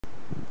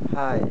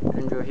Hi,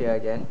 Andrew here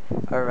again.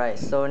 Alright,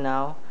 so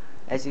now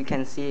as you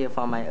can see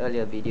from my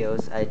earlier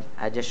videos, I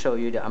just showed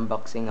you the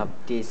unboxing of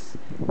this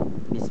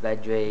Beats by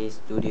Dre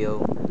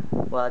Studio.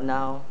 Well,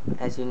 now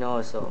as you know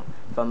also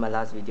from my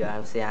last video,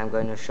 I'm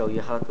going to show you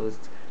how to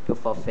look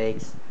for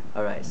fakes.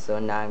 Alright, so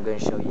now I'm going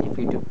to show you.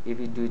 If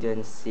you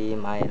didn't see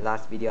my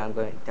last video, I'm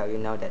going to tell you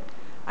now that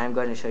I'm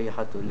going to show you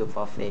how to look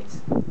for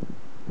fakes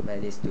by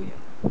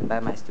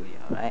my studio.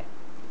 Alright,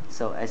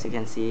 so as you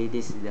can see,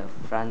 this is the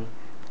front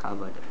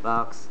cover, the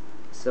box.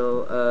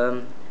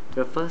 So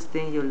the first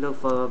thing you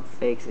look for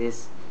fakes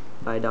is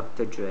by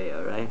Dr. Dre.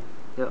 Alright,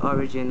 the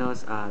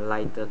originals are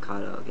lighter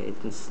color. Okay,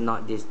 it's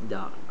not this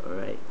dark.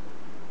 Alright,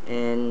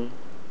 and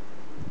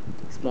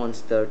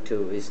Monster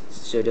too, it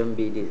shouldn't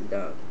be this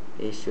dark,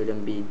 it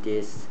shouldn't be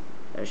this,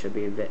 it should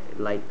be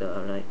lighter.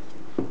 Alright,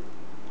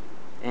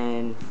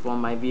 and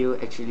from my view,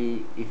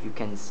 actually, if you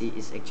can see,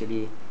 it's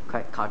actually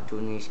quite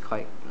cartoonish,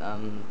 quite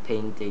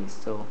painting.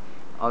 So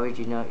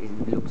original,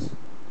 it looks,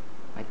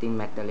 I think,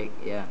 metallic.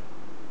 Yeah.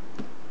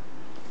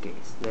 Okay,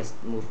 so let's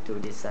move to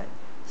this side.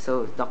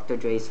 So Dr.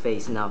 Dre's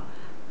face. Now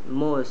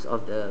most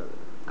of the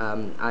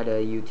other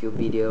YouTube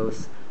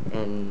videos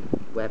and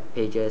web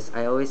pages,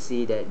 I always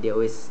see that they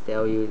always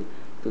tell you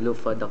to look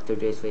for Dr.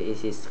 Dre's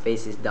face. His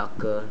face is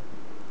darker,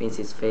 means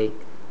it's fake.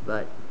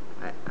 But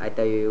I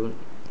tell you,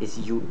 it's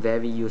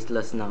very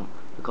useless now,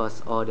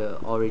 because all the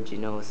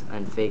originals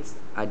and fakes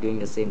are doing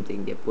the same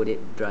thing. They put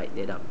it, dried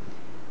it up,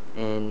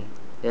 and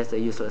that's the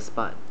useless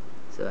part.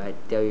 So I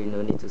tell you,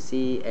 no need to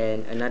see.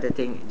 And another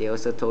thing, they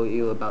also told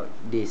you about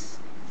this,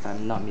 if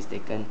I'm not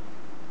mistaken,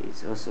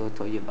 it's also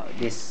told you about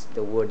this,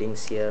 the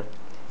wordings here,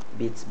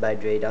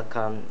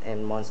 beatsbydre.com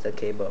and monster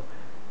cable.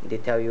 They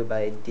tell you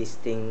by this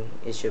thing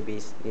it should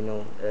be, you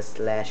know, a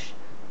slash,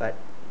 but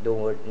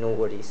no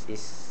worries,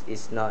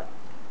 it's not.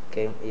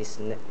 Okay, it's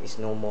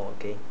no more.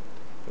 Okay,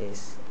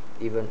 it's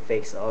even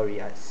fakes or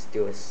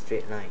still a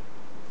straight line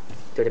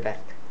to the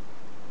back.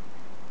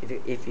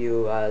 If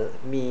you are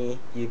me,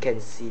 you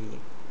can see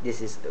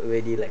this is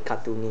already like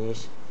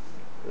cartoonish,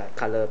 like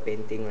color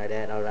painting like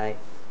that. Alright,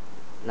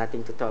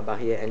 nothing to talk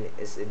about here, and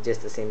it's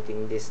just the same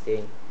thing, this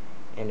thing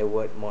and the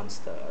word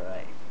monster.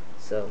 Alright,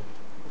 so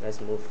let's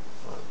move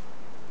on.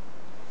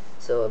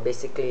 So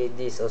basically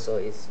this also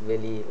is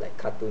really like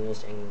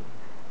cartoonish, and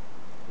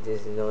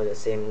this, you know, the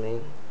same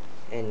thing.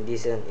 And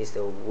this one is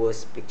the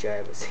worst picture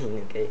I've ever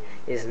seen. Okay,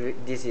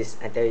 this is,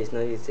 I tell you, it's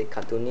not, it's a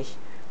cartoonish,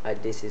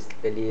 but this is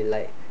really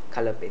like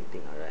color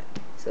painting. Alright,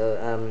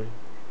 so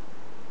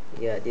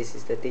yeah, this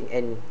is the thing,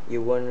 and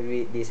you won't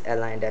read this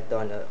airline data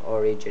on the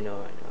original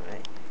one.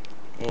 Alright,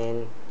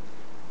 and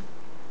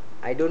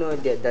I don't know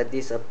that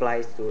this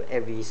applies to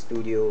every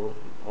studio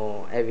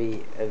or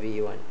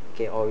everyone.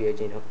 Okay,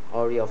 original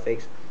or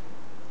fakes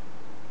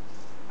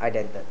are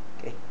dented.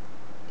 Okay,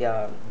 they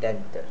are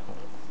dented.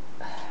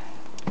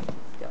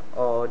 They're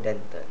all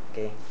dented.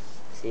 Okay,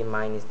 see,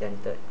 mine is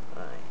dented.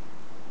 Alright,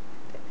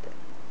 dented.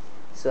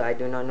 So I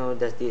do not know,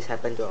 does this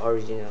happen to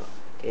original?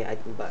 Okay,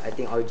 but I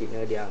think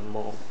original, they are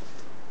more,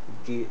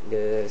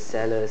 the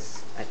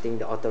sellers, I think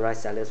the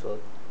authorized sellers will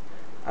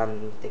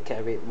take care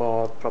of it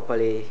more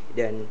properly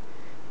than,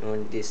 you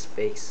know, these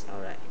fakes.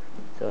 Alright,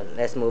 so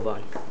let's move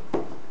on.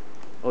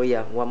 Oh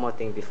yeah, one more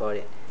thing before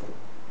it.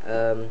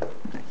 The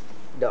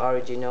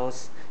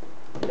originals,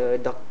 the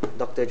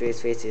Dr.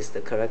 Dre's face is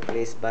the correct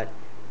place, but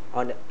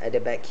at the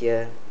back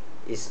here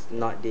is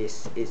not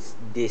this, it's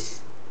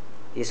this.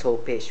 This whole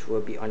page will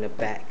be on the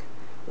back,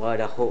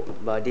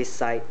 while this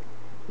side,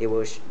 they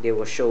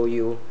will show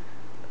you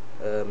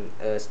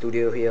a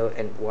studio here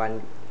and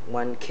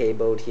one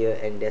cable here,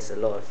 and there's a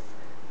lot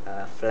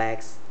of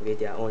flags with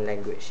their own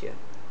language here.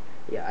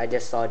 Yeah, I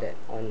just saw that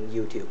on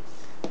YouTube.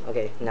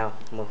 Okay, now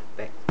move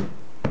back.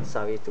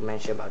 Sorry to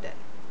mention about that.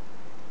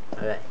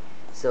 Alright,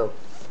 so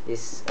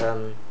this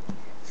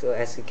so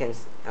as you can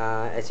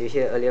as you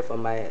hear earlier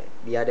from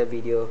the other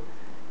video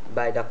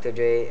by Dr.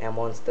 Dre and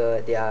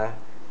Monster, they are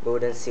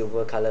golden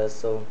silver colors.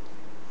 So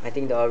I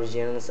think the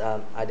originals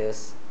are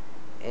others,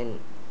 and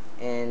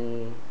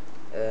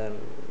never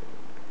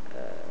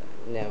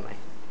mind,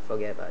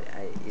 forget about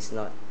it. It's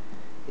not.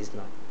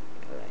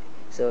 Alright,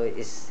 so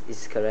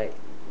it's correct,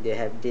 they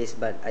have this,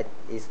 but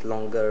it's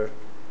longer.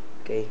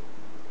 Okay,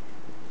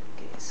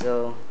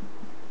 so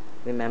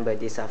remember,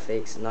 these are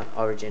fakes, not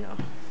original.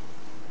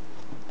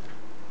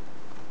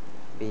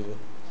 B,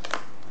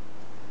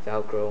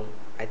 Velcro,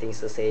 I think it's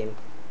the same.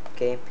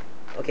 Okay,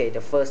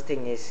 the first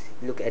thing is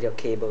look at your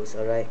cables.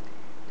 Alright,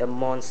 the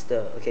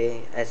monster.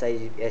 Okay, as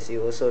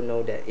you also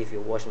know that if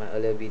you watch my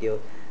earlier video,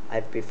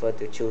 I prefer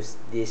to choose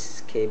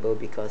this cable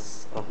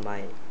because of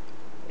my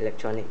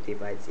electronic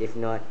device. If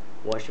not,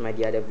 watch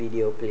the other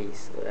video,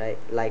 please. Alright,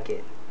 like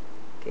it.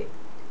 Okay,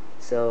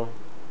 so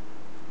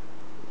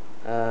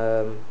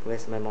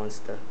where's my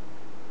monster?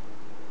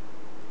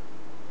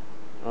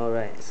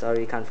 Alright,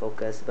 sorry, can't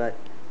focus, but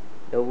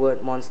the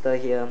word monster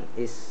here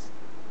is,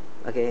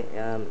 okay,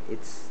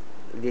 it's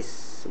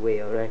this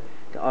way. Alright,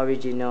 the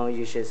original,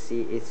 you should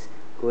see it's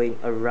going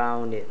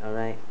around it.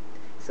 Alright,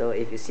 So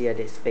if you see that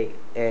it's fake,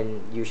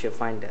 and you should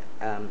find the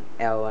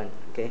L1,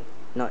 okay,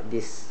 not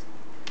this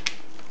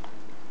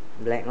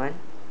black one,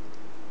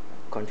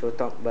 control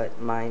top, but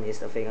mine is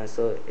the fake one.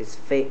 So it's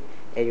fake,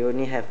 and you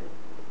only have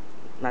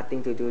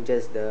nothing to do,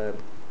 just the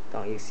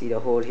you see the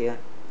hole here,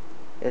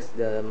 that's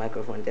the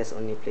microphone, that's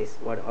only place.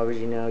 What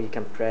original, you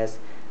can press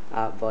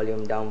up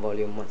volume, down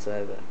volume,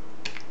 whatsoever.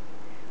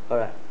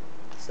 Alright,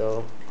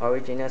 so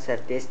originals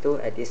have this too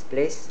at this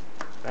place,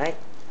 right?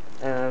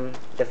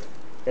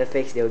 The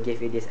fakes, they will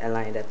give you this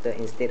N-line adapter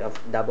instead of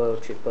double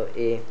triple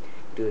A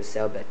dual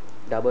cell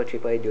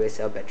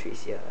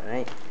batteries here,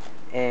 right?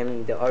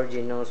 And the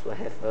originals will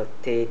have a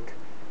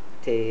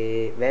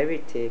very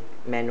thick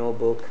manual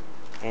book,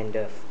 and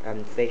the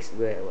fakes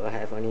will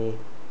have only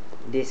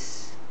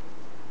these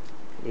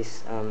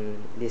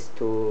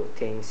two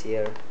things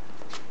here.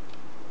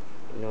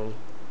 You know,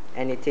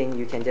 anything,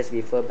 you can just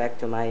refer back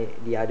to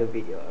the other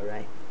video.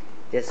 Alright,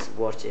 just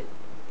watch it,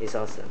 it's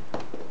awesome,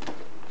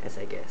 as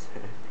I guess.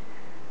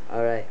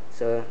 Alright,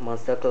 so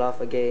monster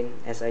cloth again,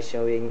 as I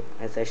show,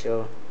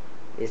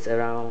 it's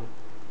around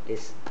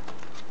this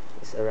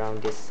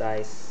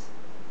size.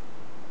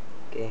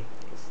 Okay,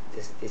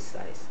 it's this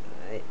size.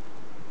 Alright,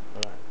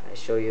 I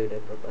show you the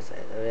proper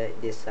size.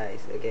 Alright, this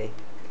size. Okay,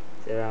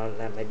 it's around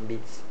like maybe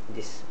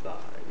this bar,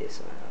 this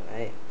one.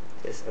 Alright,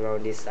 just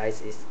around this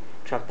size, is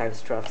 12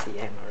 times 12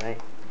 cm. Alright,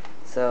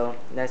 so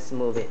let's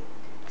move it.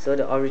 So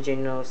the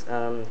originals,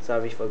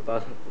 sorry,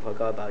 forgot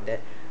about that.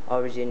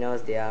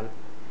 Originals, they are,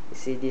 you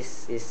see,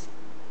 this is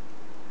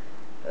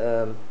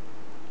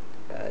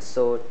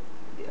so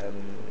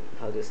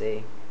how to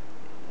say,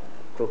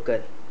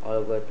 crooked all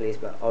over the place,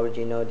 but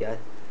original, they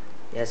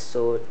are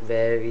sewed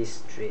very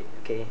straight,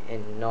 okay,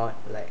 and not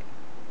like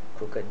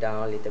crooked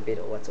down a little bit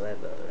or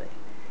whatsoever, right?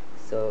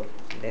 So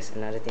that's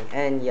another thing.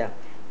 And yeah,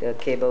 the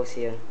cables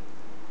here,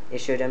 it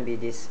shouldn't be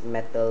this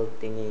metal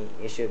thingy,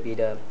 it should be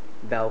the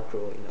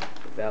velcro,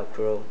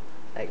 velcro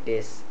like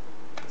this.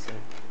 So,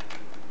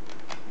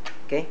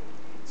 okay,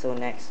 so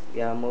next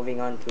we are moving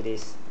on to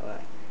this.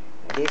 Alright,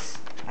 this,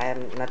 I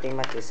have nothing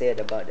much to say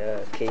about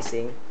the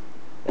casing.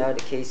 Well, the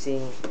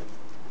casing,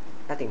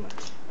 nothing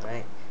much.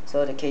 Alright,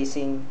 so the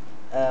casing,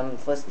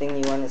 first thing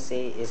you want to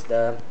say is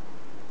the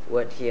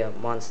word here,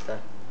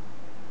 monster.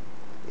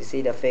 You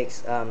see the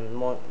fakes,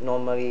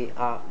 normally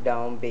up,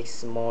 down, big,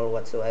 small,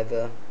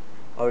 whatsoever.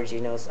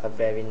 Originals are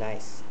very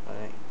nice.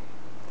 Alright,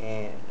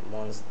 and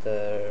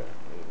monster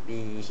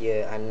B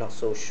here, I'm not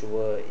so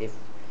sure if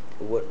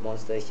the word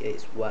monster here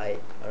is white.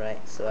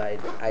 Alright, so I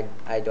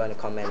don't want to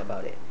comment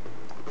about it.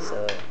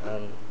 So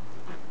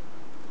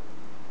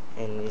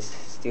and it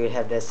still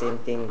have the same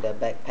thing, the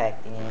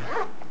backpack thingy.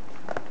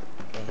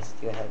 Okay,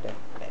 still have the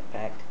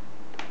backpack.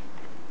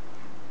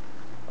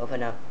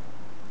 Open up.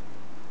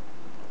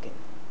 Okay,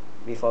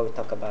 before we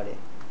talk about it,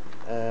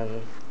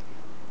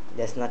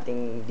 there's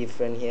nothing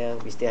different here,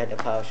 we still have the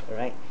pouch.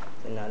 Alright,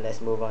 so now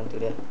let's move on to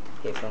the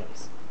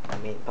headphones, the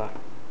main part.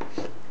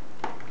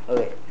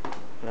 Okay,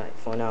 right,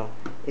 for now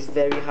it's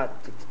very hard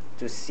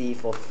to see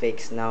for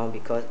fakes now,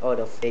 because all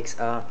the fakes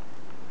are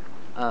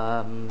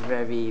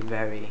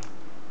very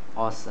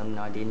awesome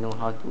now. They know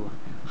how to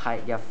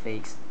hide their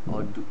fakes,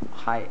 or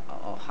hide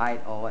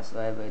or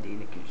whatsoever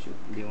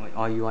they want,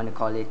 or you want to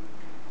call it.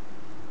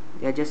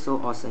 They're just so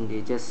awesome,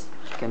 they just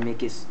can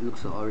make it look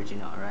so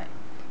original. Alright,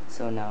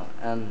 so now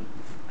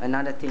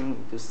another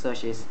thing to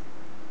search is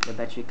the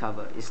battery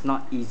cover. It's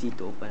not easy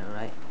to open.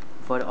 Alright,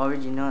 for the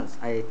originals,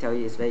 I tell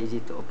you, it's very easy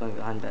to open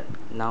with one, but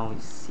now you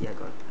see I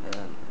got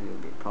a little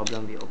bit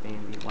problem with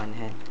opening with one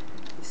hand.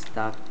 It's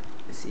stuck.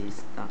 You see, it's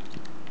stuck.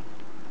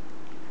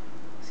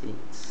 See,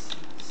 it's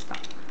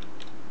stuck.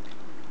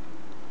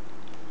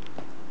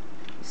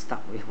 It's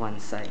stuck with one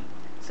side.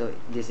 So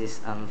this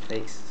is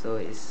fakes, so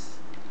it's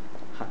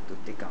hard to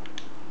take out.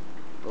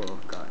 Oh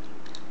god.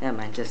 Yeah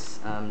man,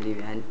 just leave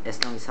it, and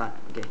as long as it's hard.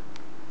 Okay,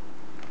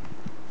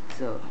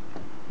 so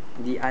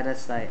the other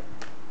side,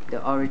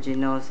 the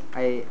originals,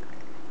 if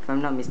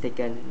I'm not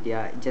mistaken, they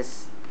are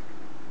just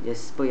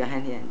put your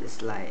hand here and just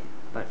slide.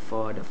 But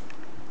for the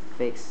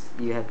fakes,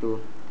 you have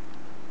to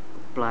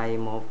apply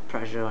more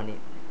pressure on it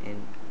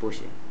and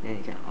push it, then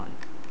it can on.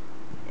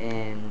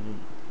 And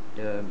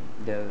the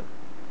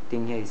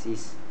thing here is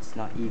it's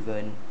not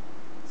even.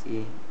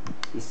 See,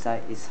 this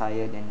side is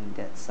higher than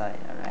that side.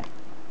 Alright,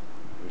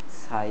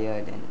 it's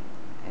higher than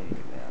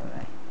everywhere.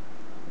 Alright,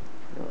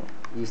 so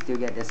you still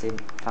get the same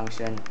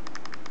function.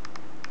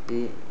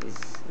 It is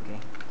okay,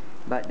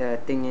 but the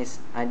thing is,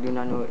 I do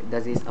not know,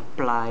 does this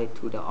apply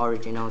to the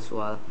originals?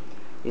 Well,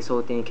 this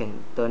whole thing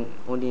can turn,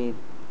 only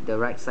the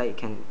right side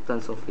can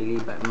turn so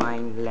freely, but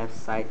mine left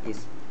side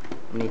is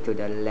only to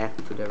the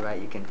left, to the right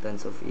you can turn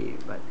so freely.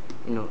 But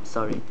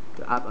sorry,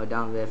 to up or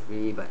down very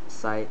freely, but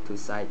side to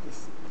side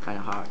is kind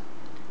of hard.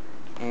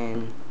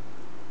 And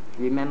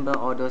remember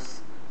all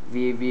those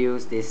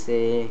reviews, they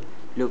say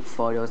look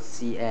for those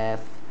CF,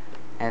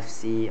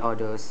 FC, all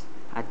those.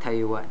 I tell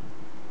you what,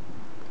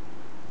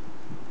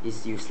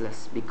 it's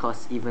useless,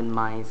 because even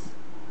mine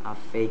are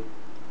fake.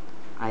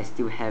 I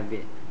still have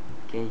it.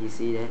 Okay, you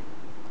see that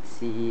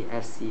CE,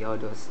 FC, all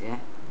those, yeah,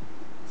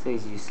 so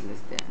it's useless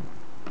there.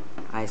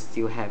 I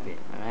still have it.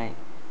 Alright,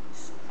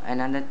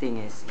 another thing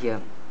is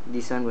here,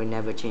 this one will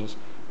never change.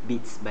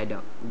 Beats by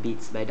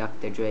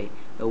Dr. Dre.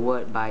 The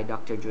word by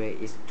Dr. Dre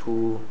is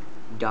too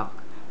dark.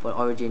 For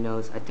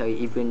originals, I tell you,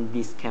 even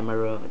this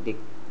camera, they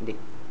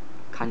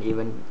can't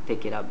even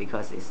take it out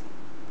because it's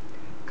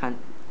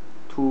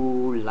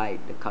too light.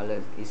 The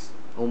color is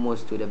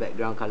almost to the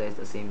background color is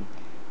the same.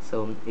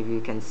 So if you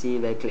can see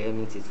very clear, it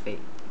means it's fake.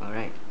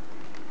 Alright,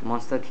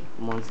 monster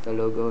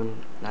logo,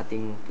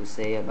 nothing to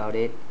say about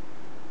it,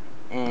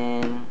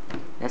 and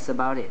that's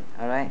about it.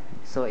 Alright,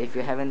 so if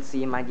you haven't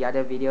seen the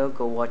other video,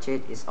 go watch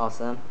it. It's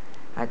awesome.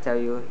 I tell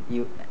you,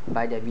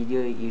 by the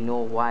video you know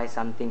why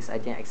some things I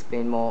didn't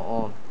explain more,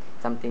 or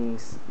some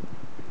things,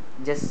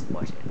 just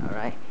watch it.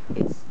 Alright,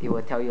 it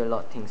will tell you a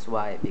lot of things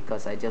why,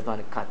 because I just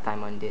want to cut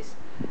time on this.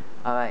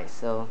 Alright,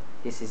 so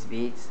this is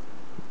Beats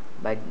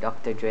by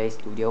Dr. Dre,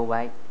 Studio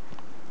White.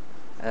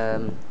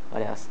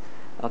 What else?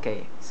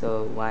 Okay,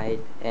 so white,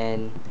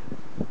 and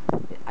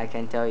I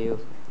can tell you,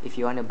 if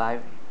you want to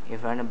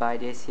buy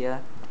this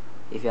here,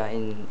 if you are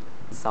in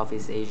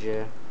Southeast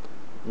Asia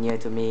near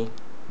to me,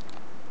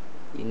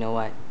 you know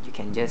what, you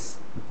can just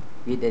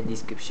read the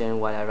description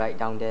what I write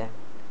down there.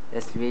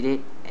 Just read it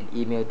and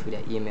email to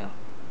the email.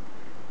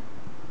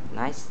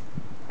 Nice.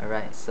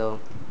 Alright, so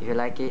if you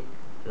like it,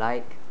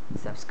 like,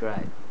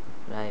 subscribe.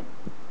 Right,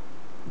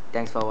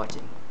 thanks for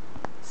watching.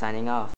 Signing off.